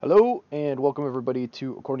Hello and welcome everybody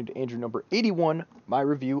to According to Andrew number 81, my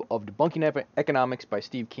review of Debunking Economics by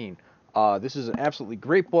Steve Keen. This is an absolutely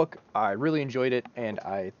great book. I really enjoyed it and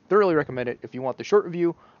I thoroughly recommend it. If you want the short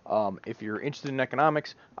review, if you're interested in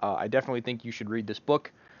economics, I definitely think you should read this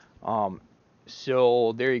book.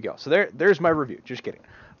 So there you go. So there's my review. Just kidding.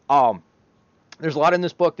 Um, there's a lot in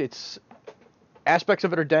this book. It's aspects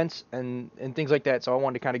of it are dense and things like that. So I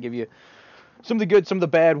wanted to kind of give you some of the good, some of the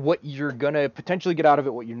bad, what you're gonna potentially get out of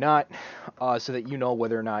it, what you're not, so that you know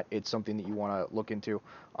whether or not it's something that you want to look into.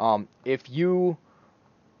 If you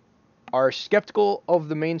are skeptical of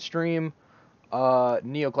the mainstream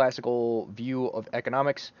neoclassical view of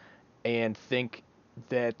economics and think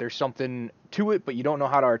that there's something to it, but you don't know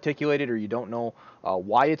how to articulate it or you don't know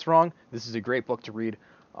why it's wrong, this is a great book to read.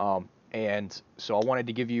 And so I wanted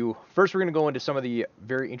to give you, first we're going to go into some of the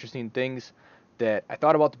very interesting things that I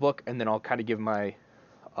thought about the book, and then I'll kind of give my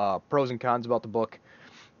pros and cons about the book,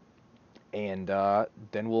 and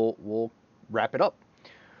then we'll wrap it up.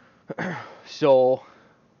 So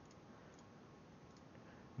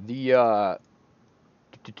the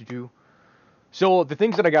so the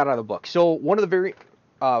things that I got out of the book. So one of the very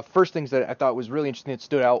first things that I thought was really interesting that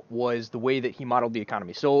stood out was the way that he modeled the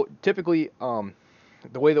economy. So typically,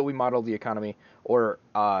 the way that we model the economy, or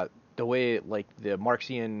the way like the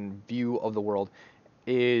Marxian view of the world,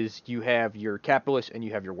 is you have your capitalists and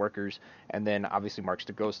you have your workers, and then obviously Marx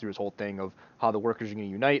goes through his whole thing of how the workers are going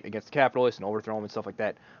to unite against the capitalists and overthrow them and stuff like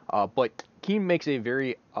that. But Keene makes a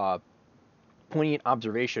very poignant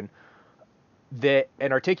observation that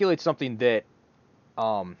and articulates something that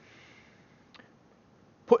um,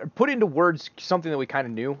 put into words something that we kind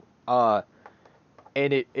of knew,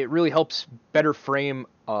 and it really helps better frame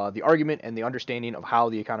the argument and the understanding of how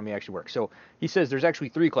the economy actually works. So he says there's actually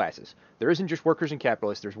three classes. There isn't just workers and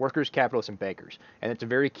capitalists. There's workers, capitalists, and bankers, and it's a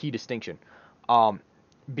very key distinction,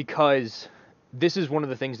 because this is one of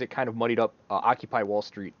the things that kind of muddied up Occupy Wall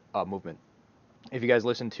Street movement. If you guys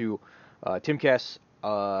listen to Tim Cass'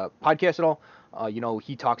 podcast at all,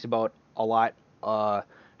 he talks about a lot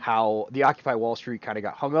how the Occupy Wall Street kind of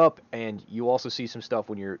got hung up, and you also see some stuff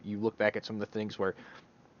when you look back at some of the things where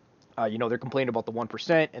they're complaining about the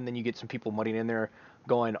 1%, and then you get some people muddying in there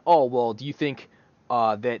going, oh, well, do you think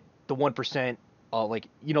that the 1%,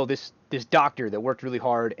 this doctor that worked really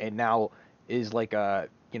hard and now is like has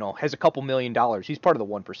a couple $1 million, he's part of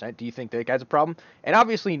the 1%. Do you think that guy's a problem? And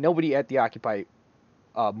obviously, nobody at the Occupy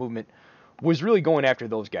movement was really going after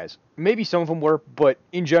those guys. Maybe some of them were, but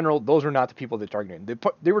in general, those are not the people they're targeting.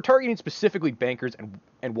 They were targeting specifically bankers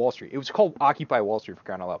and Wall Street. It was called Occupy Wall Street for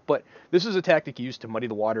crying out loud. But this is a tactic used to muddy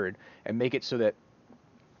the water and make it so that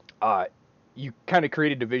you kind of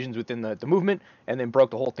created divisions within the movement and then broke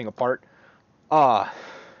the whole thing apart. Uh,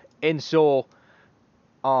 and so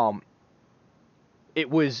um, it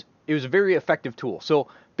was a very effective tool. So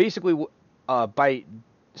basically, by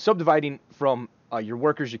subdividing from your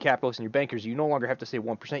workers, your capitalists, and your bankers, you no longer have to say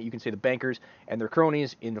 1%. You can say the bankers and their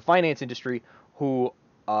cronies in the finance industry who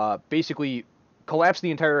basically collapsed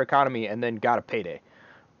the entire economy and then got a payday.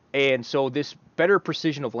 And so this better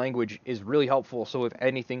precision of language is really helpful. So if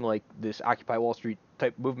anything like this Occupy Wall Street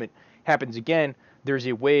type movement happens again, there's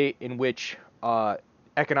a way in which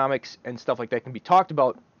economics and stuff like that can be talked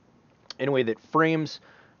about in a way that frames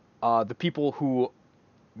the people who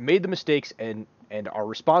made the mistakes and are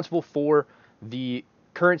responsible for the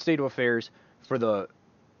current state of affairs, for the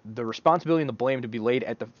responsibility and the blame to be laid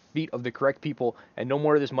at the feet of the correct people, and no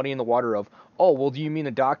more of this money in the water of, oh, well, do you mean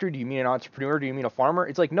a doctor? Do you mean an entrepreneur? Do you mean a farmer?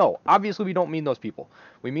 It's like, no, obviously we don't mean those people.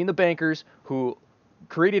 We mean the bankers who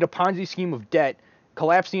created a Ponzi scheme of debt,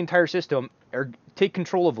 collapsed the entire system, or take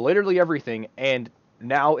control of literally everything, and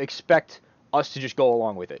now expect us to just go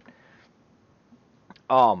along with it.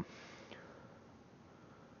 Um,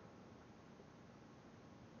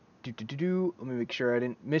 Let me make sure I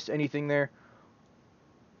didn't miss anything there.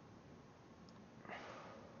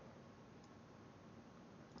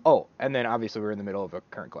 Oh, and then obviously we're in the middle of a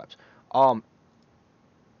current collapse. Um,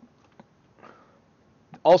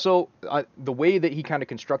 Also, the way that he kind of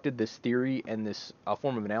constructed this theory and this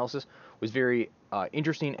form of analysis was very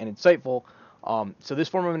interesting and insightful. So this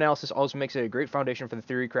form of analysis also makes it a great foundation for the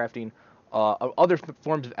theory crafting of other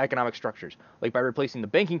forms of economic structures, like by replacing the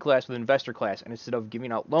banking class with investor class, and instead of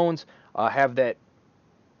giving out loans, have that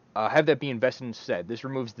be invested instead. This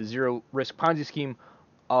removes the zero risk Ponzi scheme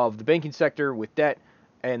of the banking sector with debt,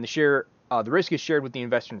 and the risk is shared with the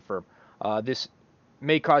investment firm. This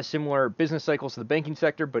may cause similar business cycles to the banking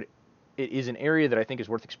sector, but it is an area that I think is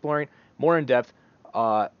worth exploring more in depth.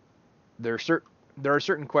 Uh, there are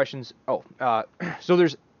certain questions. So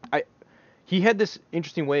there's I he had this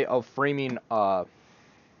interesting way of framing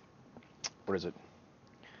what is it?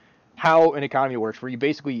 How an economy works, where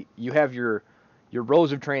you have your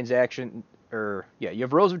rows of transaction, or yeah, you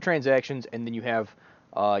have rows of transactions, and then you have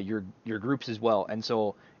your groups as well. And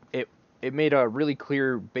so it made a really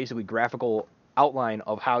clear, basically graphical outline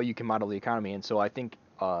of how you can model the economy. And so I think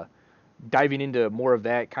diving into more of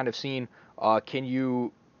that, kind of seeing can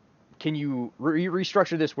you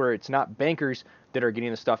restructure this where it's not bankers that are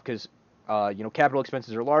getting the stuff, because capital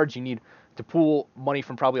expenses are large. You need to pool money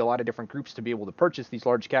from probably a lot of different groups to be able to purchase these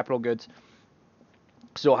large capital goods.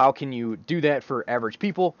 So how can you do that for average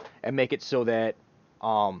people and make it so that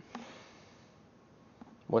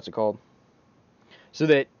what's it called? So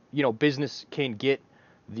that business can get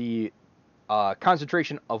the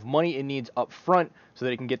concentration of money it needs up front, so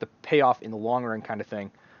that it can get the payoff in the long run, kind of thing.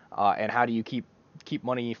 And how do you keep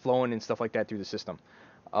money flowing and stuff like that through the system?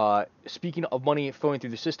 Speaking of money flowing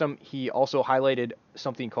through the system, he also highlighted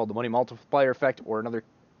something called the money multiplier effect, or another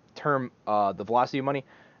term, the velocity of money.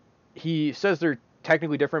 He says they're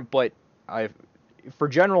technically different, but for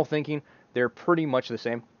general thinking, they're pretty much the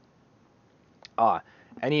same.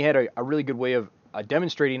 And he had a really good way of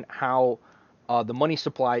demonstrating how the money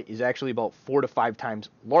supply is actually about 4 to 5 times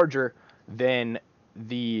larger than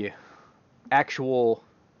the actual,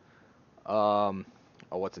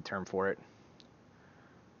 what's the term for it?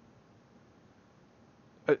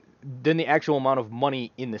 Than the actual amount of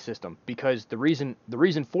money in the system. Because the reason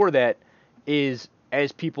for that is,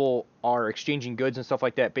 as people are exchanging goods and stuff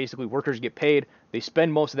like that, basically workers get paid, they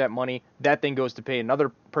spend most of that money, that then goes to pay another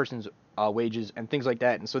person's wages and things like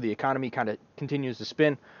that, and so the economy kind of continues to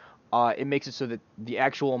spin. It makes it so that the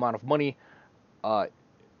actual amount of money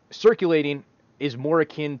circulating is more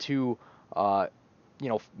akin to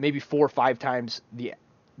maybe 4 or 5 times the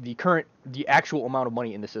actual amount of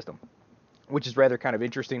money in the system, which is rather kind of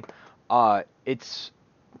interesting. It's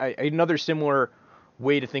another similar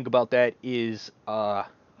way to think about that is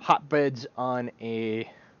hotbeds on a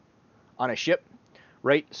ship,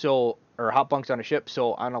 right? So, or hot bunks on a ship.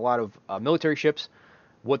 So on a lot of military ships,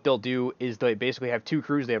 what they'll do is they basically have 2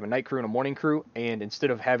 crews. They have a night crew and a morning crew, and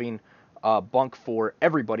instead of having a bunk for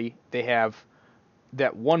everybody, they have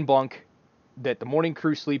that one bunk that the morning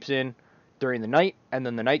crew sleeps in during the night, and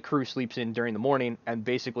then the night crew sleeps in during the morning, and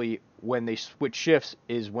basically when they switch shifts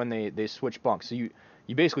is when they switch bunks. So you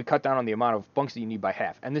basically cut down on the amount of bunks that you need by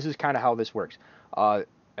half, and this is kind of how this works.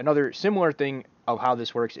 Another similar thing of how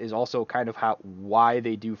this works is also kind of why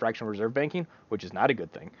they do fractional reserve banking, which is not a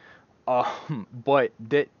good thing. But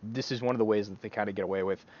this is one of the ways that they kind of get away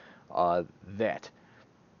with that.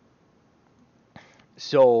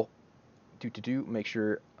 So, make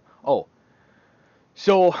sure. Oh,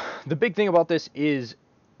 so the big thing about this is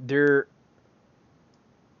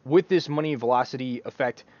with this money velocity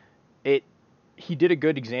effect, he did a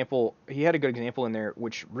good example. He had a good example in there,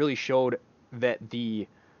 which really showed that the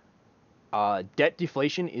debt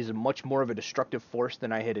deflation is much more of a destructive force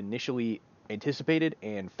than I had initially anticipated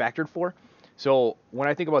and factored for. So when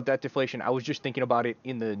I think about debt deflation, I was just thinking about it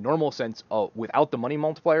in the normal sense of without the money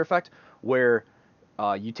multiplier effect, where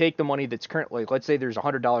you take the money that's currently, let's say there's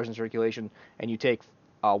 $100 in circulation, and you take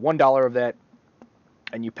 $1 of that,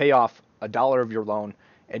 and you pay off $1 of your loan,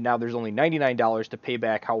 and now there's only $99 to pay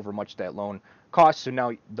back however much that loan costs. So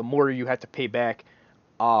now the more you have to pay back,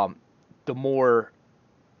 the more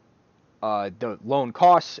the loan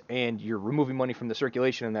costs, and you're removing money from the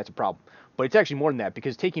circulation, and that's a problem. But it's actually more than that,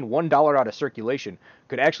 because taking $1 out of circulation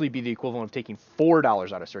could actually be the equivalent of taking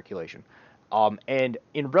 $4 out of circulation. And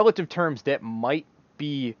in relative terms, that might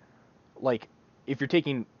be like, if you're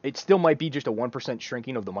taking, it still might be just a 1%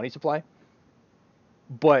 shrinking of the money supply.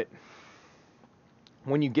 But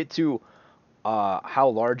when you get to how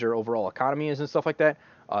large our overall economy is and stuff like that,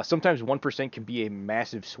 sometimes 1% can be a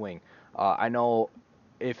massive swing. I know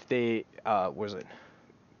if they, was it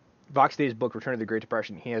Vox Day's book, Return of the Great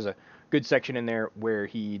Depression, he has a good section in there where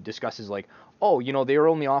he discusses like, oh, they were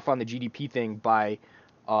only off on the GDP thing by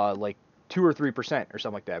like 2 or 3% or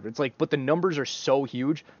something like that. But it's like, but the numbers are so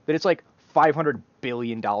huge that it's like $500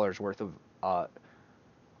 billion worth of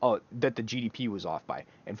that the GDP was off by.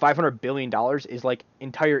 And $500 billion is like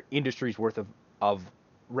entire industries worth of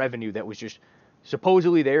revenue that was just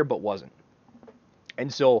supposedly there but wasn't.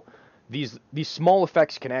 And so these small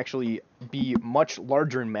effects can actually be much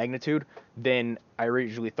larger in magnitude than I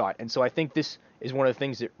originally thought. And so I think this is one of the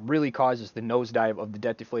things that really causes the nosedive of the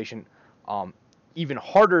debt deflation even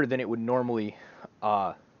harder than it would normally,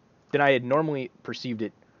 than I had normally perceived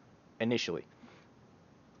it initially.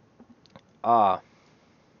 One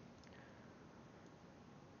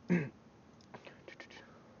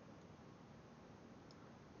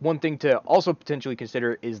thing to also potentially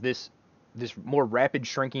consider is this this more rapid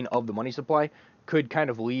shrinking of the money supply could kind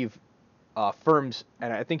of leave firms,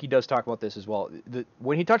 and I think he does talk about this as well.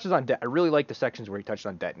 When he touches on debt, I really like the sections where he touched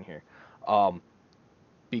on debt in here, um,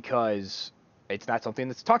 because it's not something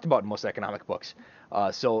that's talked about in most economic books.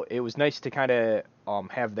 So it was nice to kind of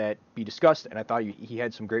have that be discussed, and I thought he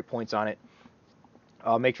had some great points on it.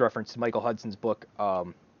 Makes reference to Michael Hudson's book,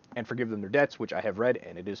 and Forgive Them Their Debts, which I have read,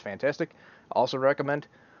 and it is fantastic. I also recommend.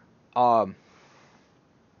 Um,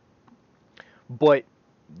 but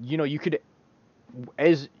you could,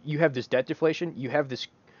 as you have this debt deflation, you have this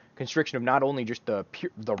constriction of not only just the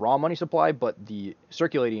raw money supply, but the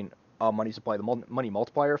circulating money supply, the money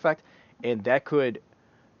multiplier effect, and that could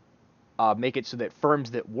make it so that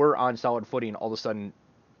firms that were on solid footing all of a sudden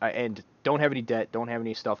and don't have any debt, don't have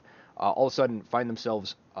any stuff, all of a sudden find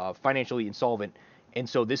themselves financially insolvent. And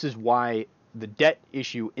so this is why the debt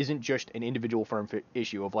issue isn't just an individual firm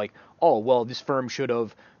issue of like, oh, well, this firm should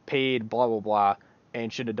have paid blah, blah, blah,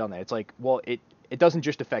 and should have done that. It's like, well, it doesn't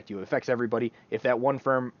just affect you. It affects everybody. If that one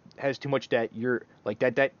firm has too much debt, you're like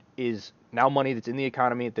that debt is now money that's in the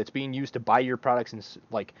economy that's being used to buy your products. And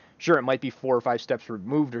like, sure, it might be 4 or 5 steps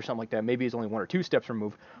removed or something like that. Maybe it's only 1 or 2 steps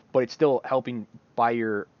removed, but it's still helping buy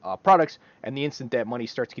your products. And the instant that money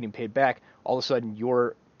starts getting paid back, all of a sudden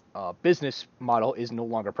your business model is no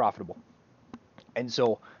longer profitable. And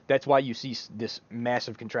so that's why you see this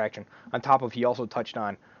massive contraction. On top of, he also touched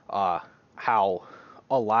on how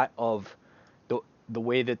a lot of the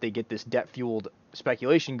way that they get this debt fueled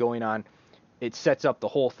speculation going on, it sets up the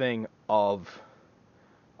whole thing of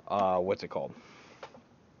what's it called?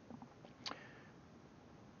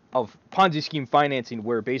 Of Ponzi scheme financing,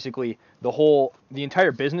 where basically the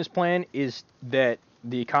entire business plan is that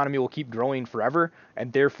the economy will keep growing forever,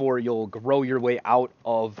 and therefore you'll grow your way out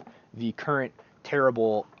of the current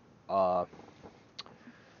terrible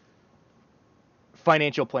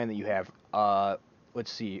financial plan that you have.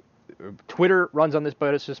 Let's see. Twitter runs on this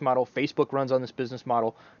business model. Facebook runs on this business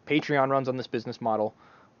model. Patreon runs on this business model.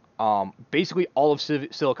 Basically, all of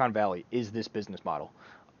Silicon Valley is this business model.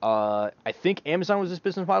 I think Amazon was this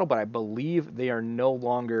business model, but I believe they are no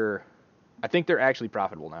longer. I think they're actually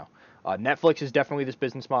profitable now. Netflix is definitely this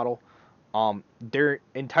business model. Their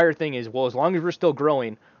entire thing is, well, as long as we're still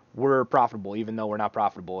growing, we're profitable, even though we're not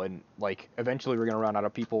profitable. And like eventually, we're gonna run out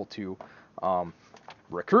of people to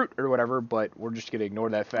recruit or whatever, but we're just gonna ignore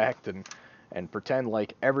that fact and pretend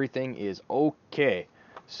like everything is okay.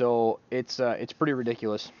 So it's pretty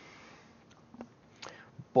ridiculous.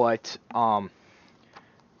 But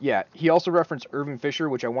yeah, he also referenced Irving Fisher,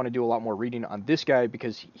 which I want to do a lot more reading on this guy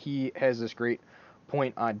because he has this great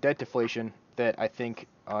point on debt deflation that I think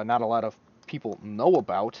not a lot of people know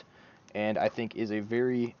about, and I think is a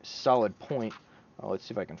very solid point. Let's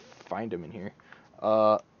see if I can find him in here.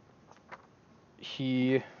 Let's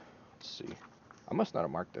see. I must not have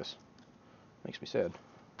marked this. Makes me sad.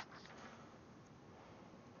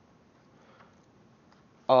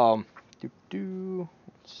 One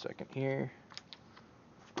second here.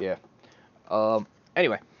 Yeah.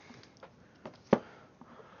 Anyway.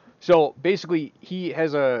 So basically, he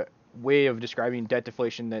has a way of describing debt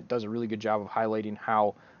deflation that does a really good job of highlighting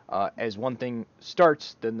how as one thing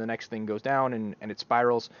starts, then the next thing goes down and it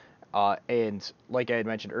spirals. And like I had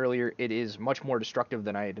mentioned earlier, it is much more destructive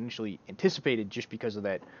than I had initially anticipated just because of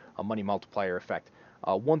that money multiplier effect.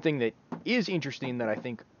 One thing that is interesting that I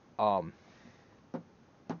think,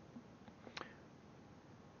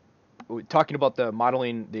 talking about the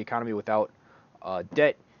modeling the economy without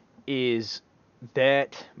debt, is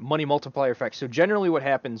that money multiplier effect. So generally what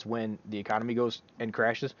happens when the economy goes and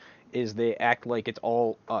crashes is they act like it's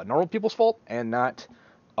all normal people's fault and not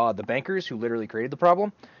the bankers who literally created the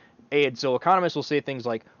problem. And so economists will say things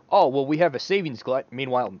like, oh, well, we have a savings glut.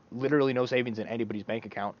 Meanwhile, literally no savings in anybody's bank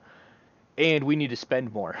account. And we need to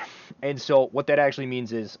spend more. And so what that actually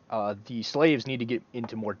means is the slaves need to get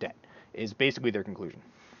into more debt, is basically their conclusion.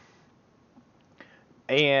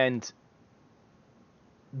 And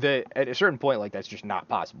at a certain point, like, that's just not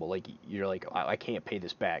possible. Like, you're like, I can't pay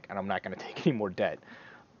this back, and I'm not going to take any more debt.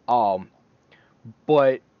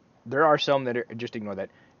 But there are some that just ignore that.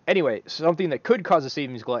 Anyway, something that could cause a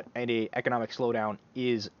savings glut and a economic slowdown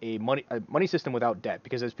is a money system without debt,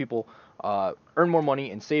 because as people earn more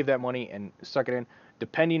money and save that money and suck it in,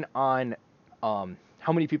 depending on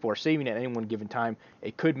how many people are saving at any one given time,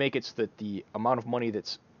 it could make it so that the amount of money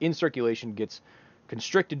that's in circulation gets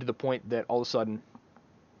constricted to the point that all of a sudden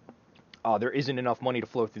there isn't enough money to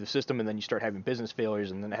flow through the system, and then you start having business failures,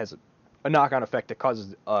 and then it has a knock-on effect that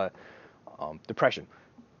causes depression.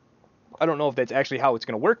 I don't know if that's actually how it's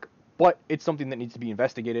going to work, but it's something that needs to be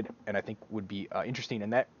investigated, and I think would be interesting,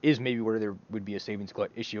 and that is maybe where there would be a savings glut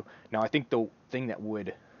issue. Now, I think the thing that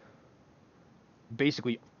would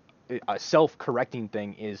basically a self-correcting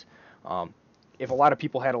thing is if a lot of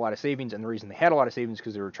people had a lot of savings, and the reason they had a lot of savings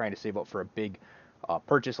because they were trying to save up for a big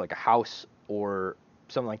purchase like a house or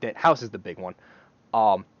something like that. House is the big one.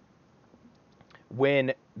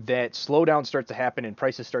 When that slowdown starts to happen and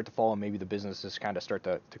prices start to fall and maybe the businesses kind of start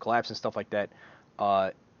to collapse and stuff like that,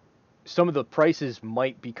 some of the prices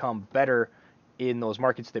might become better in those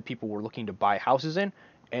markets that people were looking to buy houses in,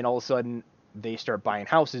 and all of a sudden they start buying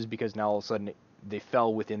houses because now all of a sudden they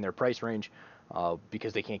fell within their price range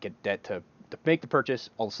because they can't get debt to make the purchase.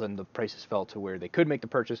 All of a sudden the prices fell to where they could make the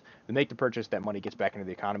purchase. They make the purchase, that money gets back into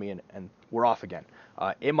the economy, and we're off again.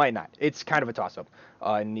 It might not. It's kind of a toss-up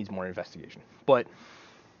and needs more investigation. But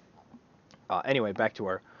anyway, back to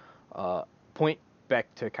our point, back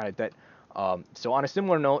to kind of debt. So on a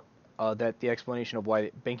similar note, that the explanation of why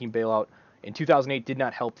banking bailout in 2008 did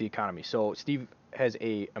not help the economy. So Steve has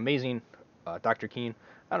a amazing, Dr. Keen,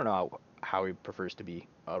 I don't know how he prefers to be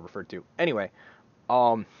referred to. Anyway,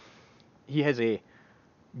 he has a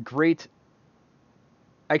great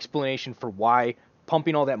explanation for why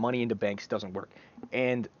pumping all that money into banks doesn't work.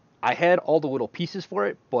 And I had all the little pieces for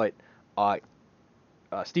it, but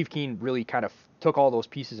Steve Keen really kind of took all those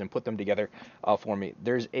pieces and put them together for me.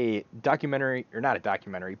 There's a documentary, or not a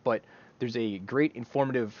documentary, but there's a great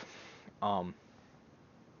informative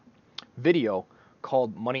video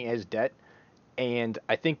called Money as Debt, and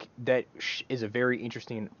I think that is a very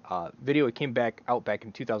interesting video. It came out back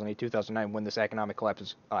in 2008, 2009 when this economic collapse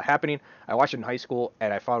was happening. I watched it in high school,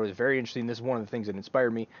 and I thought it was very interesting. This is one of the things that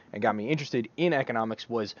inspired me and got me interested in economics,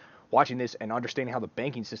 was watching this and understanding how the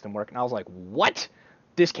banking system worked. And I was like, what?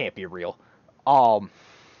 This can't be real.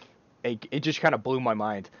 It just kind of blew my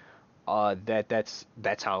mind that's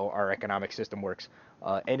how our economic system works.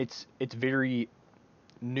 And it's very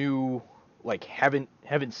new, like haven't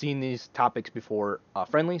seen these topics before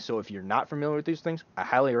friendly. So if you're not familiar with these things, I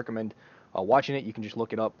highly recommend watching it. You can just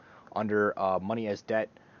look it up under Money as Debt,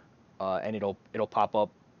 and it'll pop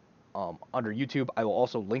up under YouTube. I will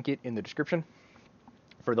also link it in the description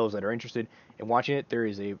for those that are interested in watching it. There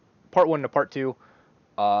is a part 1 and a part 2.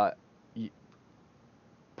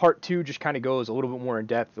 Part 2 just kind of goes a little bit more in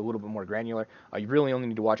depth, a little bit more granular. You really only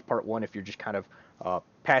need to watch part 1 if you're just kind of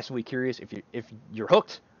passively curious. If you're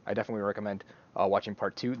hooked, I definitely recommend watching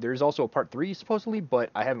part 2. There's also a part 3 supposedly, but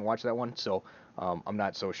I haven't watched that one, so I'm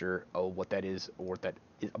not so sure what that is or what that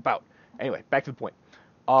is about. Anyway, back to the point.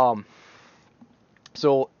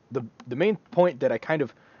 So the main point that I kind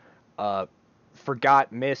of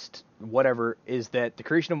forgot, missed, whatever, is that the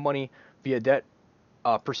creation of money via debt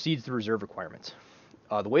precedes the reserve requirements.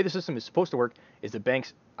 The way the system is supposed to work is that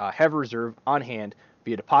banks have a reserve on hand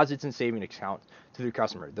via deposits and saving accounts to their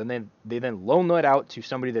customer. Then they loan that out to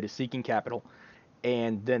somebody that is seeking capital,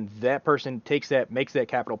 and then that person makes that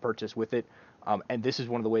capital purchase with it. And this is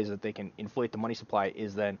one of the ways that they can inflate the money supply,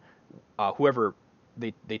 is then whoever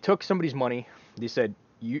they took somebody's money, they said,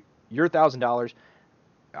 you're $1,000.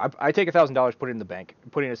 I take $1,000, put it in the bank,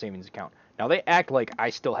 put it in a savings account. Now they act like I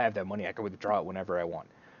still have that money. I can withdraw it whenever I want.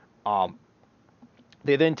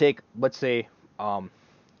 They then take, let's say, $900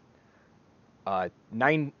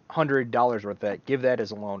 worth of that, give that as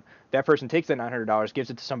a loan. That person takes that $900, gives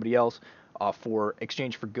it to somebody else for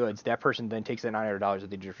exchange for goods. That person then takes that $900 that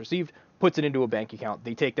they just received, puts it into a bank account.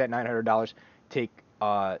 They take that $900, take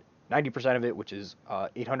 90% of it, which is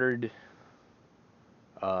 880,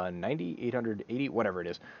 880, whatever it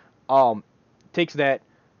is. Takes that,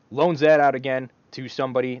 loans that out again to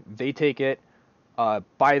somebody. They take it,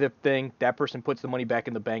 buy the thing. That person puts the money back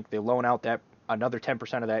in the bank. They loan out that another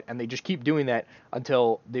 10% of that, and they just keep doing that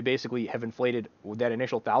until they basically have inflated that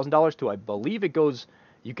initial $1,000 to, I believe it goes,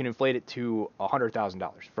 you can inflate it to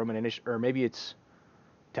 $100,000 from an initial, or maybe it's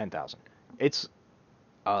 10,000. It's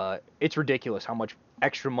ridiculous how much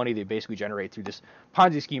extra money they basically generate through this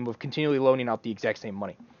Ponzi scheme of continually loaning out the exact same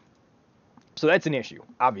money. So that's an issue,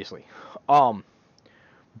 obviously.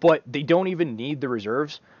 But they don't even need the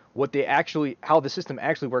reserves. How the system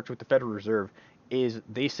actually works with the Federal Reserve is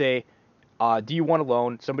they say, do you want a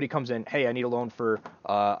loan? Somebody comes in, hey, I need a loan for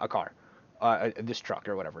a car, this truck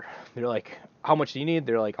or whatever. They're like, how much do you need?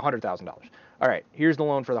 They're like, $100,000. All right, here's the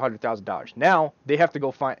loan for the $100,000. Now they have to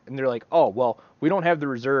go find, and they're like, oh, well, we don't have the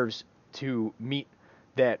reserves to meet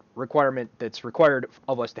that requirement that's required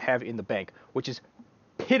of us to have in the bank, which is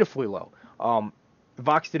pitifully low.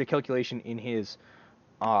 Vox did a calculation in his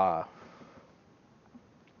the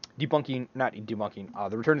Return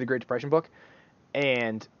of the Great Depression book,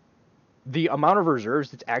 and the amount of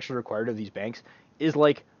reserves that's actually required of these banks is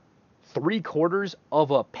like 3/4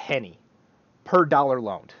 of a penny per dollar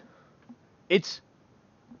loaned. It's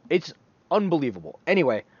it's unbelievable.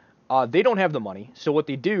 Anyway, they don't have the money, so what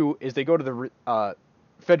they do is they go to the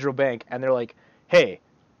federal bank and they're like, "Hey,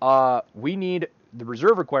 we need the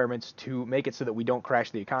reserve requirements to make it so that we don't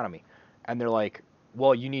crash the economy." And they're like,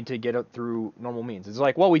 "Well, you need to get it through normal means." It's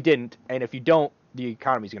like, "Well, we didn't, and if you don't, the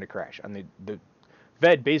economy's going to crash." And the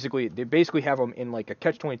Fed basically have them in like a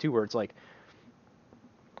catch-22 where it's like,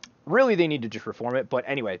 really they need to just reform it. But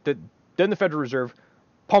anyway, then the Federal Reserve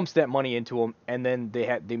pumps that money into them, and then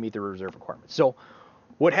they meet the reserve requirements. So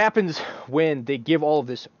what happens when they give all of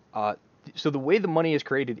this? So the way the money is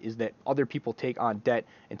created is that other people take on debt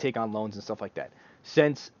and take on loans and stuff like that.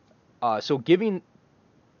 So giving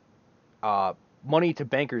money to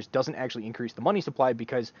bankers doesn't actually increase the money supply,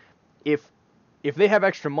 because if they have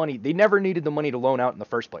extra money, they never needed the money to loan out in the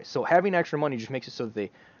first place. So having extra money just makes it so that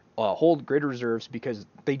they hold greater reserves, because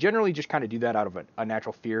they generally just kind of do that out of a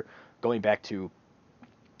natural fear, going back to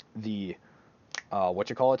the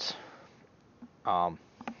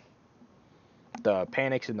the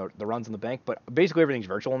panics and the runs in the bank. But basically everything's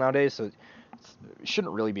virtual nowadays, so it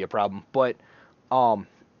shouldn't really be a problem. But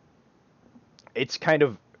it's kind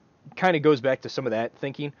of goes back to some of that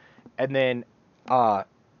thinking. And then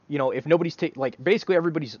if nobody's basically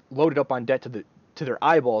everybody's loaded up on debt to their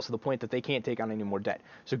eyeballs, to the point that they can't take on any more debt.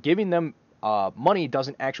 So giving them money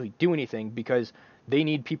doesn't actually do anything, because they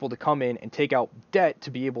need people to come in and take out debt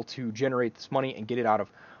to be able to generate this money and get it out of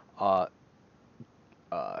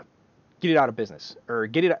business, or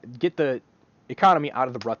get the economy out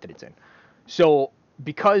of the rut that it's in. So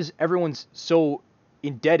because everyone's so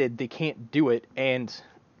indebted, they can't do it, and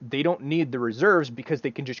they don't need the reserves because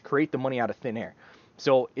they can just create the money out of thin air.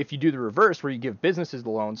 So if you do the reverse, where you give businesses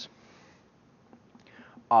the loans,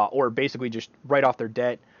 or basically just write off their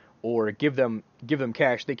debt, or give them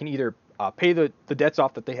cash, they can either pay the debts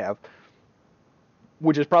off that they have,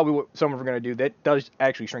 which is probably what some of them are going to do. That does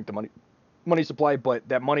actually shrink the money supply, but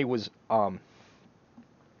that money was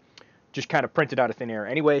just kind of printed out of thin air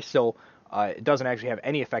anyway, so it doesn't actually have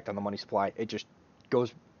any effect on the money supply. It just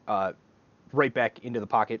goes right back into the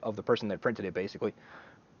pocket of the person that printed it, basically.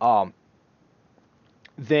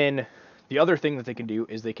 Then the other thing that they can do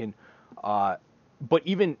is they can, but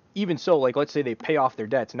even so, like let's say they pay off their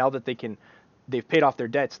debts. Now that they've paid off their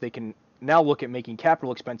debts, they can now look at making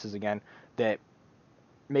capital expenses again that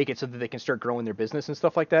make it so that they can start growing their business and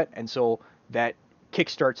stuff like that. And so that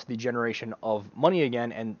kickstarts the generation of money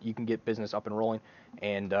again, and you can get business up and rolling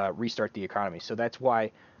and restart the economy. So that's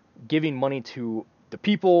why giving money to the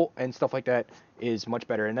people and stuff like that is much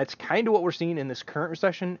better. And that's kind of what we're seeing in this current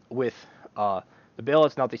recession with the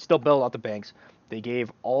bailouts. Now, they still bailed out the banks. They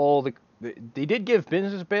gave they did give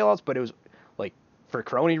businesses bailouts, but it was like for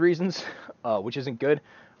crony reasons, which isn't good.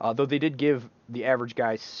 Though they did give the average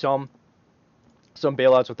guy some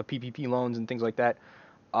bailouts with the PPP loans and things like that.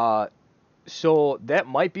 So that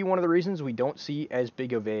might be one of the reasons we don't see as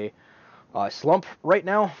big of a slump right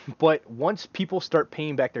now. But once people start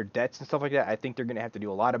paying back their debts and stuff like that, I think they're going to have to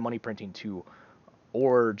do a lot of money printing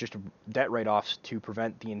or just debt write-offs to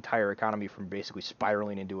prevent the entire economy from basically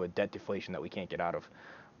spiraling into a debt deflation that we can't get out of.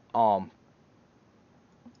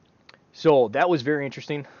 So that was very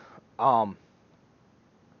interesting.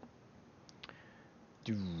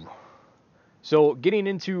 So getting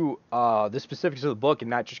into the specifics of the book and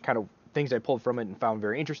not just kind of things I pulled from it and found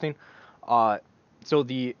very interesting. So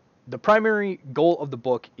the primary goal of the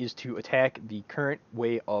book is to attack the current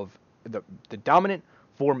way of the dominant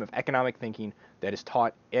form of economic thinking that is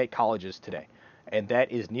taught at colleges today, and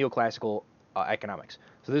that is neoclassical economics.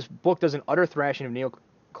 So this book does an utter thrashing of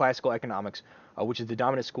neoclassical economics, which is the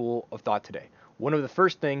dominant school of thought today. One of the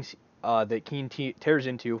first things that Keene tears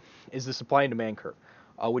into is the supply and demand curve,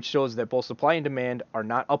 which shows that both supply and demand are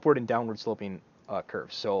not upward and downward sloping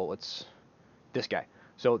curves. So this guy.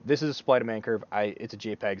 So this is a supply demand curve. It's a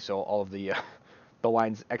JPEG, so all of the the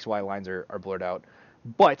lines, XY lines are blurred out.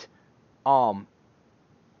 But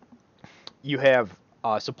you have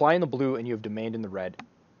supply in the blue and you have demand in the red.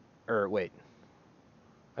 Or wait,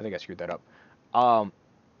 I think I screwed that up.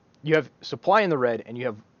 You have supply in the red and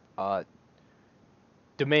you have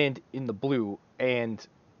demand in the blue, and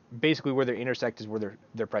basically where they intersect is where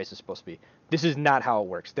their price is supposed to be. This is not how it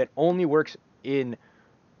works. That only works in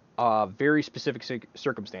very specific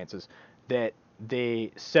circumstances that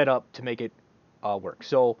they set up to make it work.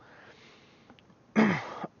 So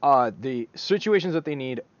the situations that they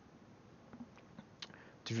need,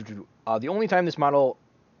 the only time this model,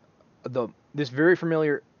 this very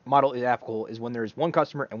familiar model is applicable is when there's one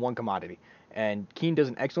customer and one commodity. And Keene does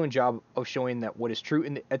an excellent job of showing that what is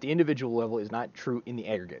true at the individual level is not true in the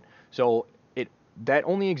aggregate. So it that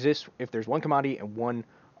only exists if there's one commodity and one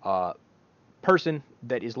uh, person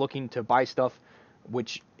that is looking to buy stuff,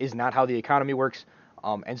 which is not how the economy works.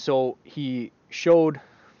 And so he showed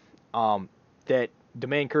that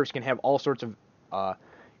demand curves can have all sorts of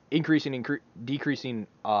increasing and decreasing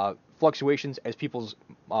fluctuations as people's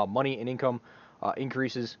money and income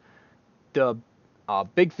increases. The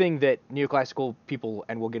big thing that neoclassical people,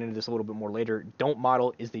 and we'll get into this a little bit more later, don't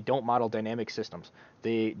model is they don't model dynamic systems.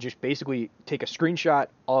 They just basically take a screenshot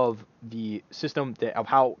of the system of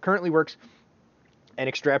how it currently works and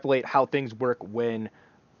extrapolate how things work when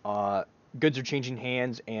goods are changing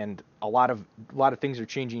hands and a lot of things are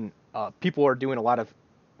changing. People are doing a lot of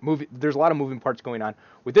there's a lot of moving parts going on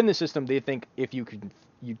within the system. They think if you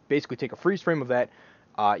basically take a freeze frame of that,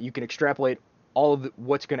 you can extrapolate all of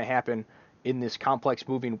what's going to happen in this complex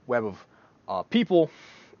moving web of people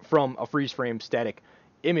from a freeze frame static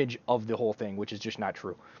image of the whole thing, which is just not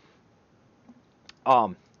true.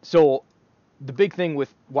 So the big thing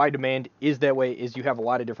with why demand is that way is you have a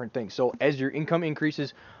lot of different things. So as your income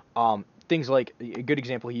increases, things like a good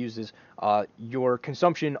example he uses, your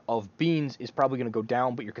consumption of beans is probably going to go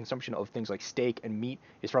down, but your consumption of things like steak and meat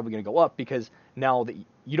is probably going to go up because now that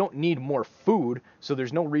you don't need more food, so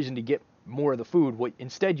there's no reason to get more of the food. What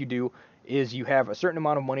instead you do is you have a certain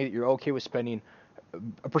amount of money that you're okay with spending,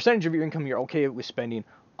 a percentage of your income you're okay with spending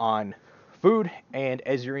on food, and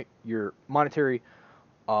as your monetary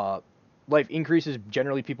life increases,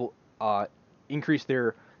 generally people increase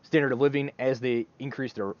their standard of living as they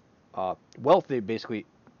increase their wealth. They basically,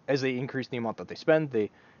 as they increase the amount that they spend,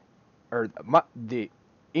 they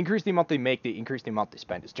increase the amount they make, they increase the amount they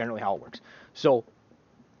spend. It's generally how it works. So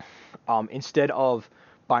instead of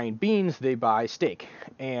buying beans, they buy steak,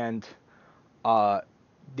 and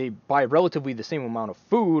they buy relatively the same amount of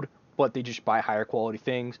food, but they just buy higher quality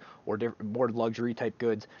things or more luxury type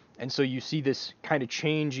goods. And so you see this kind of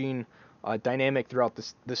changing dynamic throughout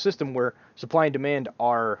the system where supply and demand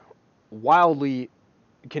are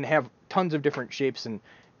can have tons of different shapes and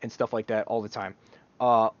stuff like that all the time.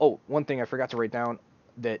 One thing I forgot to write down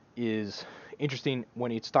that is interesting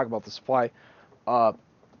when you talk about the supply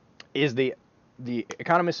is the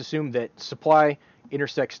economists assume that supply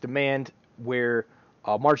intersects demand where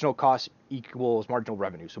marginal cost equals marginal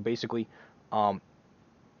revenue. So basically,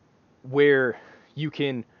 where you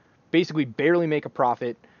can basically barely make a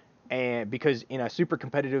profit, and because in a super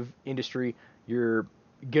competitive industry, you're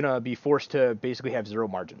gonna be forced to basically have zero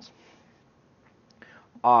margins.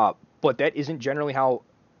 But that isn't generally how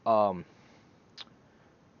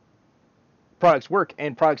products work,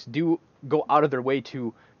 and products do go out of their way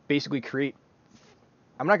to basically create,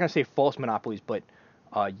 I'm not going to say false monopolies, but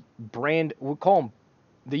we'll call them,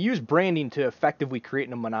 they use branding to effectively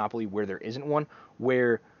create a monopoly where there isn't one,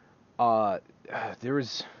 where there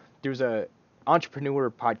was a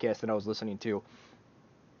entrepreneur podcast that I was listening to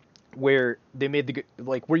where they made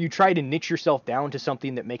where you try to niche yourself down to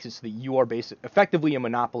something that makes it so that you are effectively a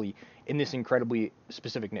monopoly in this incredibly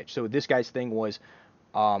specific niche. So this guy's thing was,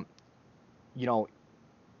 you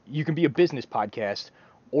can be a business podcast,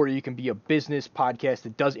 or you can be a business podcast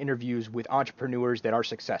that does interviews with entrepreneurs that are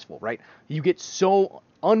successful, right? You get so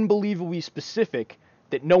unbelievably specific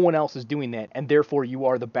that no one else is doing that, and therefore you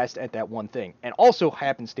are the best at that one thing. And also,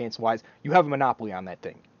 happenstance-wise, you have a monopoly on that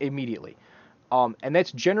thing immediately. And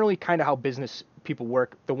that's generally kind of how business people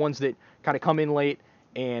work. The ones that kind of come in late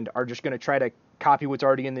and are just going to try to copy what's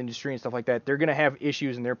already in the industry and stuff like that, they're going to have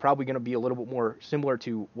issues, and they're probably going to be a little bit more similar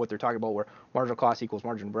to what they're talking about, where marginal cost equals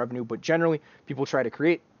marginal revenue. But generally, people try to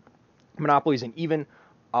create monopolies, and even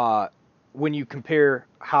when you compare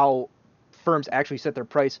how firms actually set their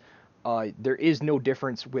price, there is no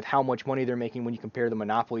difference with how much money they're making when you compare the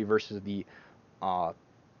monopoly versus the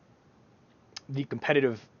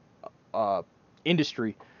competitive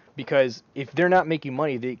industry, because if they're not making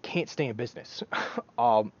money, they can't stay in business.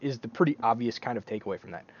 Is the pretty obvious kind of takeaway from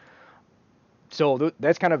that. So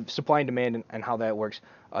that's kind of supply and demand and how that works.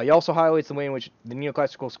 He also highlights the way in which the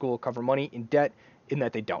neoclassical school cover money in debt, in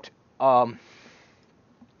that they don't. The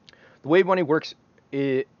way money works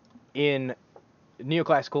in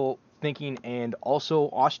neoclassical thinking and also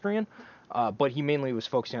Austrian, but he mainly was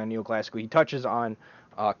focusing on neoclassical. He touches on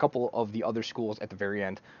a couple of the other schools at the very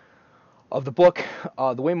end of the book.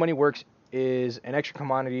 The way money works is an extra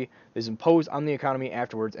commodity that is imposed on the economy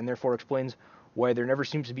afterwards, and therefore explains why there never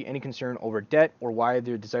seems to be any concern over debt, or why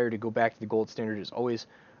their desire to go back to the gold standard is always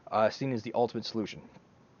seen as the ultimate solution.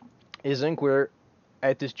 It is unclear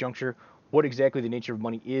at this juncture what exactly the nature of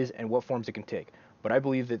money is and what forms it can take. but I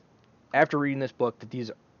believe that after reading this book,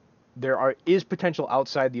 that is potential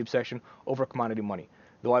outside the obsession over commodity money.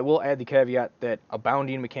 Though I will add the caveat that a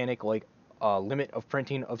bounding mechanic like a limit of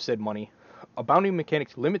printing of said money, a bounding mechanic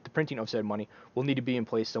to limit the printing of said money will need to be in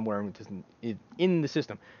place somewhere in the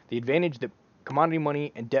system. The advantage that commodity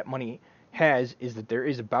money and debt money has is that there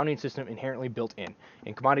is a bounding system inherently built in.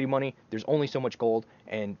 In commodity money, there's only so much gold,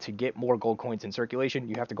 and to get more gold coins in circulation,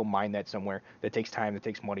 you have to go mine that somewhere. That takes time, that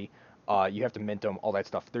takes money. You have to mint them, all that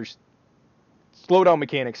stuff. There's slowdown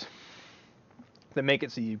mechanics that make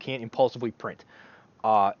it so you can't impulsively print.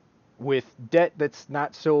 With debt, that's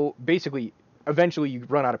not so. Basically, eventually you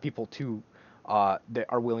run out of people that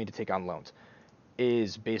are willing to take on loans.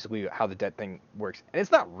 Is basically how the debt thing works, and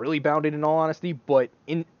it's not really bounded in all honesty, but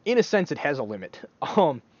in a sense, it has a limit.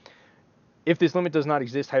 If this limit does not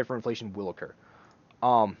exist, hyperinflation will occur.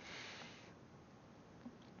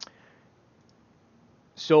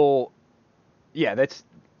 So, yeah, that's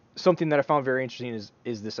something that I found very interesting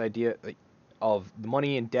is this idea of the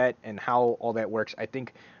money and debt and how all that works. I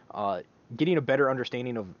think getting a better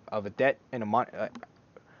understanding of a debt and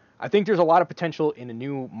I think there's a lot of potential in a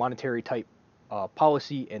new monetary type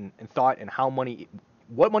policy and thought and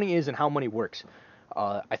what money is and how money works.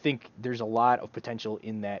 I think there's a lot of potential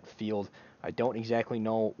in that field. I don't exactly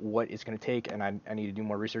know what it's going to take, and I need to do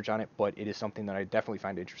more research on it, but it is something that I definitely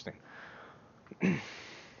find interesting.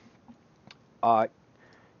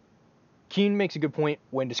 Keen makes a good point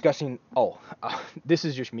when discussing. This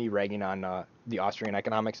is just me ragging on the Austrian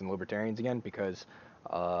economics and libertarians again because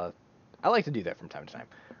I like to do that from time to time.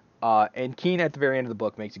 And Keen at the very end of the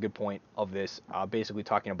book makes a good point of this, basically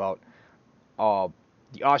talking about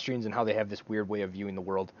the Austrians and how they have this weird way of viewing the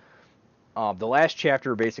world. The last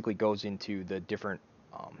chapter basically goes into the different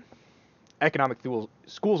economic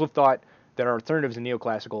schools of thought that are alternatives and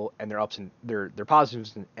neoclassical, and their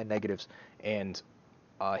positives and negatives, and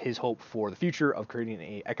his hope for the future of creating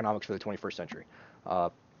a economics for the 21st century.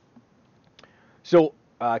 So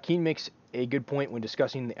Keen makes a good point when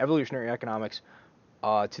discussing the evolutionary economics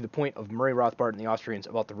to the point of Murray Rothbard and the Austrians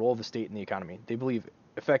about the role of the state in the economy. They believe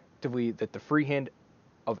effectively that the free hand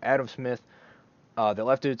of Adam Smith, that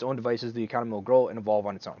left to its own devices, the economy will grow and evolve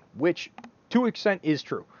on its own, which to an extent is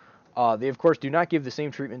true. They, of course, do not give the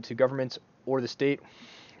same treatment to governments or the state,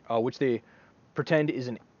 which they pretend is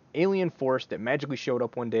an alien force that magically showed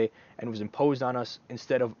up one day and was imposed on us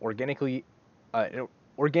instead of an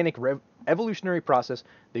organic evolutionary process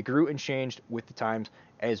that grew and changed with the times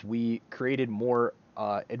as we created more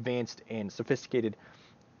advanced and sophisticated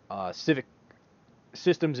civic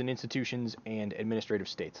systems and institutions and administrative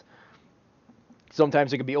states.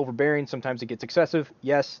 Sometimes it can be overbearing, sometimes it gets excessive.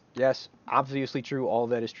 Yes, obviously true, all of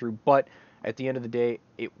that is true, but at the end of the day,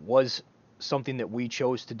 it was something that we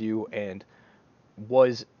chose to do, and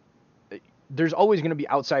there's always going to be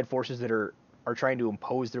outside forces that are trying to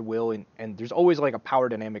impose their will, and there's always like a power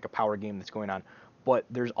dynamic, a power game that's going on. But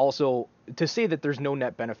there's also, to say that there's no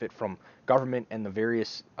net benefit from government and the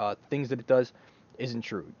various things that it does isn't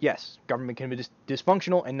true. Yes, government can be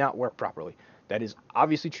dysfunctional and not work properly. That is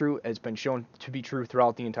obviously true. It's been shown to be true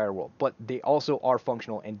throughout the entire world. But they also are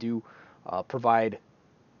functional and do provide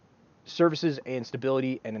services and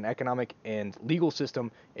stability and an economic and legal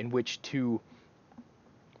system in which to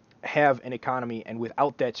have an economy. And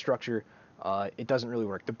without that structure, it doesn't really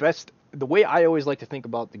work. The way I always like to think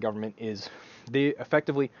about the government is they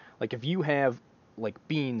effectively, like if you have like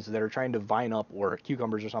beans that are trying to vine up, or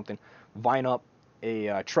cucumbers or something, vine up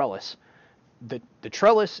a trellis. The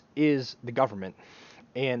trellis is the government,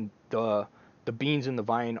 and the beans in the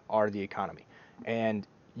vine are the economy. And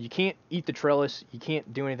you can't eat the trellis, you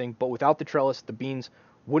can't do anything, but without the trellis, the beans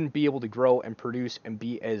wouldn't be able to grow and produce and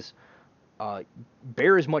be as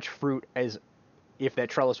bear as much fruit as if that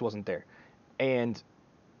trellis wasn't there. And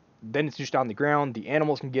then it's just on the ground. The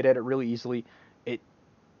animals can get at it really easily.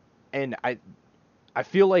 I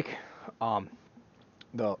feel like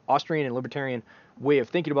the Austrian and libertarian way of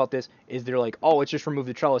thinking about this is they're like, oh, let's just remove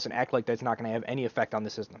the trellis and act like that's not going to have any effect on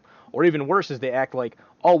the system. Or even worse is they act like,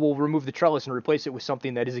 oh, we'll remove the trellis and replace it with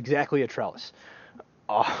something that is exactly a trellis.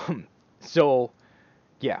 So,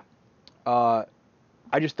 yeah. I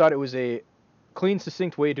just thought it was a clean,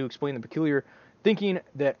 succinct way to explain the peculiar thinking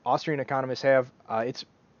that Austrian economists have. It's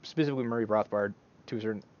specifically Murray Rothbard to a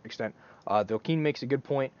certain extent. Though Keen makes a good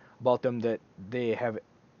point about them that they have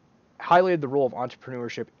highlighted the role of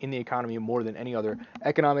entrepreneurship in the economy more than any other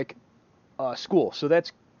economic school. So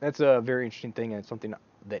that's a very interesting thing, and it's something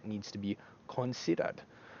that needs to be considered.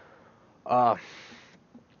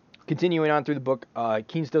 Continuing on through the book,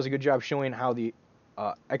 Keynes does a good job showing how the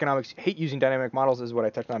economics hate using dynamic models, is what I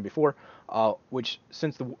touched on before, which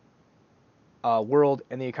since the world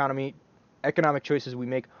and the economic choices we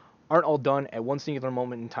make aren't all done at one singular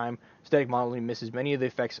moment in time. Static modeling misses many of the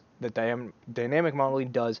effects that dynamic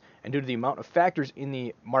modeling does, and due to the amount of factors in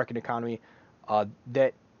the market economy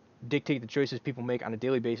that dictate the choices people make on a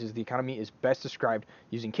daily basis, the economy is best described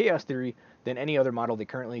using chaos theory than any other model that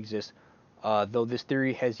currently exists, though this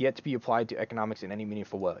theory has yet to be applied to economics in any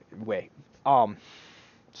meaningful way.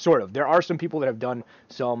 Sort of. There are some people that have done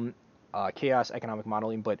some chaos economic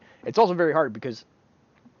modeling, but it's also very hard because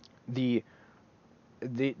they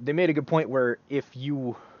made a good point where if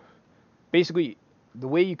you basically the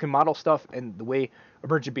way you can model stuff and the way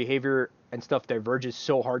emergent behavior and stuff diverges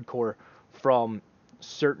so hardcore from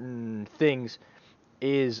certain things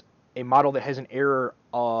is a model that has an error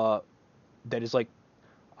that is like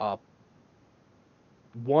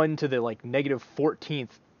 1 to the like negative 14th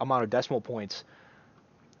amount of decimal points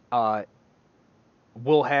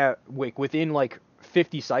will have within like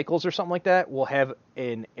 50 cycles or something like that, will have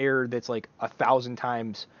an error that's like 1,000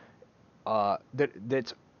 times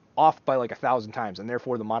that's off by like 1,000 times, and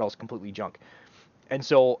therefore the model is completely junk. And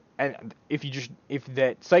so, and if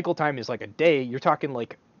that cycle time is like a day, you're talking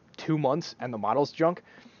like 2 months, and the model's junk.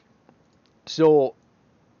 So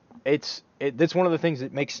that's one of the things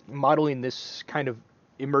that makes modeling this kind of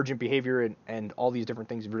emergent behavior and all these different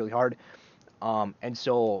things really hard. And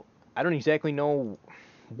so I don't exactly know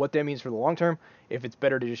what that means for the long term. If it's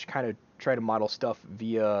better to just kind of try to model stuff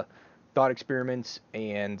via thought experiments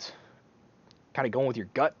and kind of going with your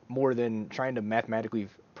gut more than trying to mathematically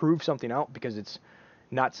prove something out, because it's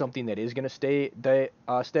not something that is going to stay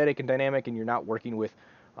static and dynamic, and you're not working with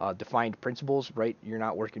defined principles, right? You're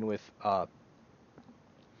not working with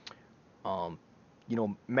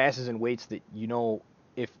masses and weights that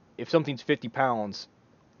if something's 50 pounds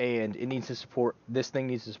and it needs to support this thing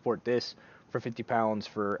needs to support this for 50 pounds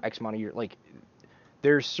for X amount of years. Like,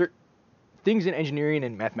 there's certain things in engineering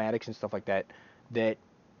and mathematics and stuff like that that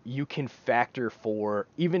you can factor for,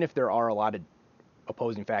 even if there are a lot of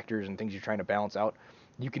opposing factors and things you're trying to balance out,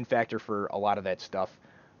 you can factor for a lot of that stuff.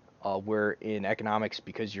 Where in economics,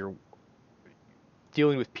 because you're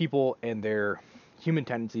dealing with people and their human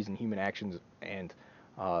tendencies and human actions, and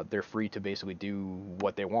they're free to basically do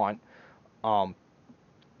what they want.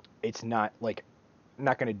 It's not going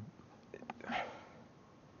to.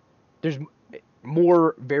 There's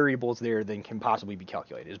more variables there than can possibly be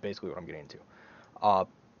calculated. Is basically what I'm getting into.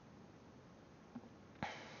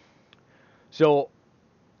 So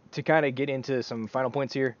to kind of get into some final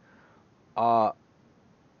points here. So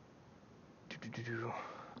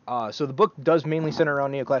the book does mainly center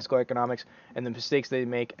around neoclassical economics and the mistakes they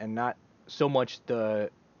make, and not so much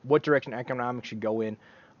what direction economics should go in,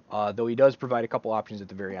 though he does provide a couple options at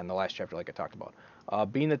the very end, the last chapter, like I talked about.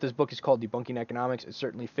 Being that this book is called Debunking Economics, it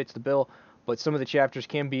certainly fits the bill, but some of the chapters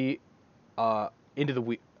can be a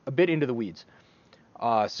bit into the weeds.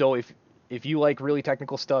 So if you like really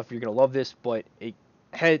technical stuff, you're going to love this, but it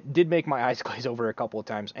did make my eyes glaze over a couple of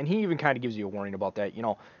times, and he even kind of gives you a warning about that.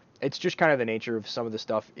 It's just kind of the nature of some of the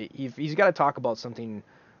stuff. If he's got to talk about something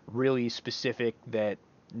really specific that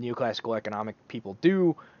neoclassical economic people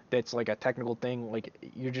do, that's like a technical thing, like,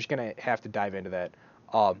 you're just going to have to dive into that.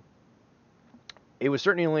 It was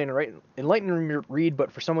certainly an enlightening read,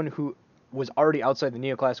 but for someone who was already outside the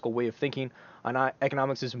neoclassical way of thinking on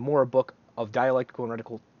economics, is more a book of dialectical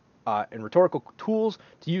and rhetorical tools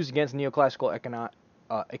to use against neoclassical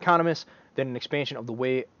economists than an expansion of the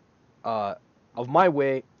way of my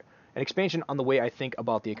way, an expansion on the way I think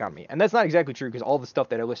about the economy. And that's not exactly true, because all the stuff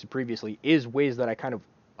that I listed previously is ways that I kind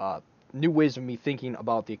of new ways of me thinking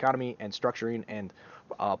about the economy and structuring and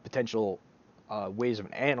potential ways of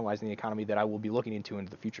analyzing the economy that I will be looking into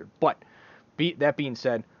the future. But that being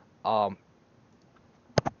said,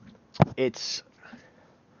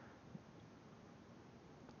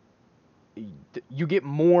 you get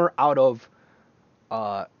more out of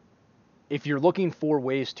if you're looking for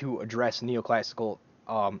ways to address neoclassical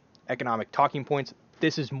economic talking points.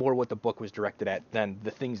 This is more what the book was directed at than the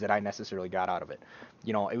things that I necessarily got out of it.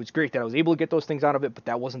 It was great that I was able to get those things out of it, but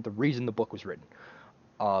that wasn't the reason the book was written.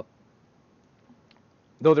 Though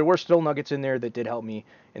there were still nuggets in there that did help me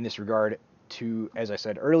in this regard to, as I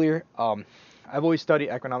said earlier, I've always studied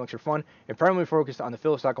economics for fun and primarily focused on the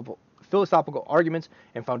philosophical arguments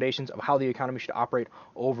and foundations of how the economy should operate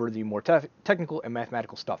over the more technical and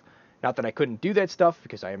mathematical stuff. Not that I couldn't do that stuff,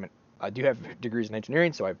 because I do have degrees in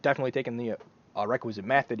engineering, so I've definitely taken the requisite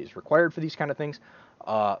math that is required for these kind of things.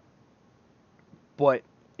 But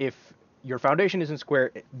if your foundation isn't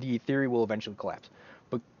square, the theory will eventually collapse.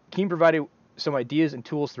 But Keene provided some ideas and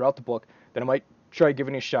tools throughout the book that I might try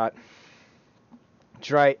giving a shot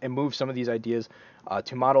try and move some of these ideas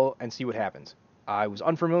to model and see what happens. I was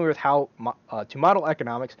unfamiliar with how to model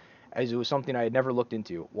economics, as it was something I had never looked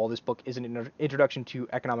into. While this book isn't an introduction to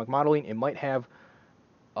economic modeling, it might have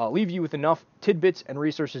leave you with enough tidbits and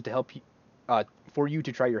resources to help you, for you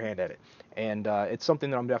to try your hand at it. And it's something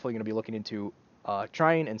that I'm definitely going to be looking into,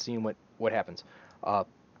 trying and seeing what happens.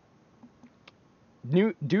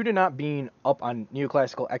 Due to not being up on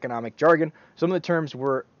neoclassical economic jargon, some of the terms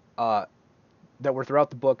were that were throughout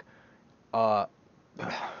the book. Uh,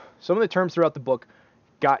 some of the terms throughout the book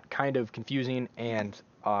got kind of confusing, and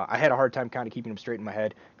I had a hard time kind of keeping them straight in my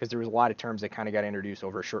head because there was a lot of terms that kind of got introduced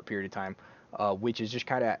over a short period of time, which is just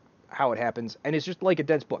kind of how it happens. And it's just like a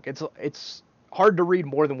dense book. It's hard to read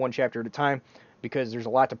more than one chapter at a time because there's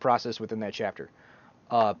a lot to process within that chapter.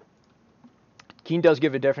 Keene does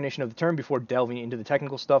give a definition of the term before delving into the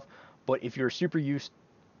technical stuff, but if you aren't super used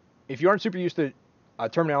to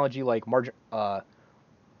terminology like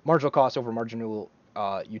marginal cost over marginal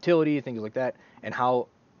utility, things like that, and how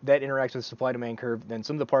that interacts with the supply-demand curve, then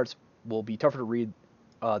some of the parts will be tougher to read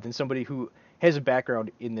than somebody who has a background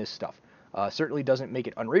in this stuff. Certainly doesn't make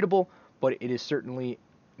it unreadable, but it is certainly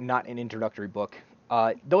not an introductory book.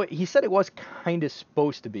 Though he said it was kind of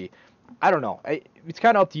supposed to be. I don't know. It's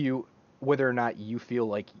kind of up to you whether or not you feel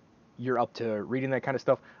like you're up to reading that kind of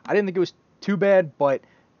stuff. I didn't think it was too bad, but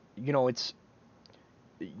you're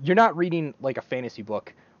not reading like a fantasy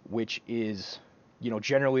book, which is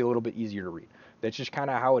generally a little bit easier to read. That's just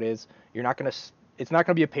kind of how it is. It's not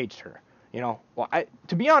gonna be a page turner. Well,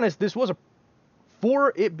 to be honest, this was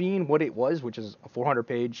for it being what it was, which is a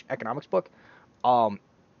 400-page economics book.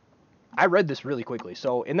 I read this really quickly,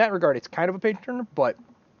 so in that regard, it's kind of a page turner, but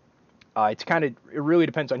it really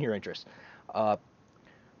depends on your interest.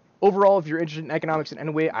 Overall, if you're interested in economics in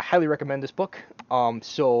any way, I highly recommend this book.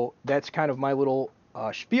 So that's kind of my little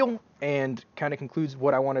spiel and kind of concludes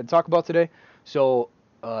what I wanted to talk about today. So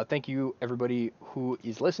thank you, everybody who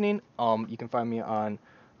is listening. You can find me on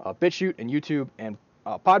BitChute and YouTube and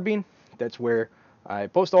Podbean. That's where I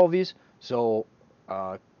post all of these. So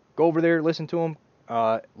go over there, listen to them.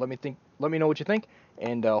 Let me know what you think,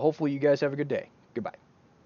 and hopefully you guys have a good day. Goodbye.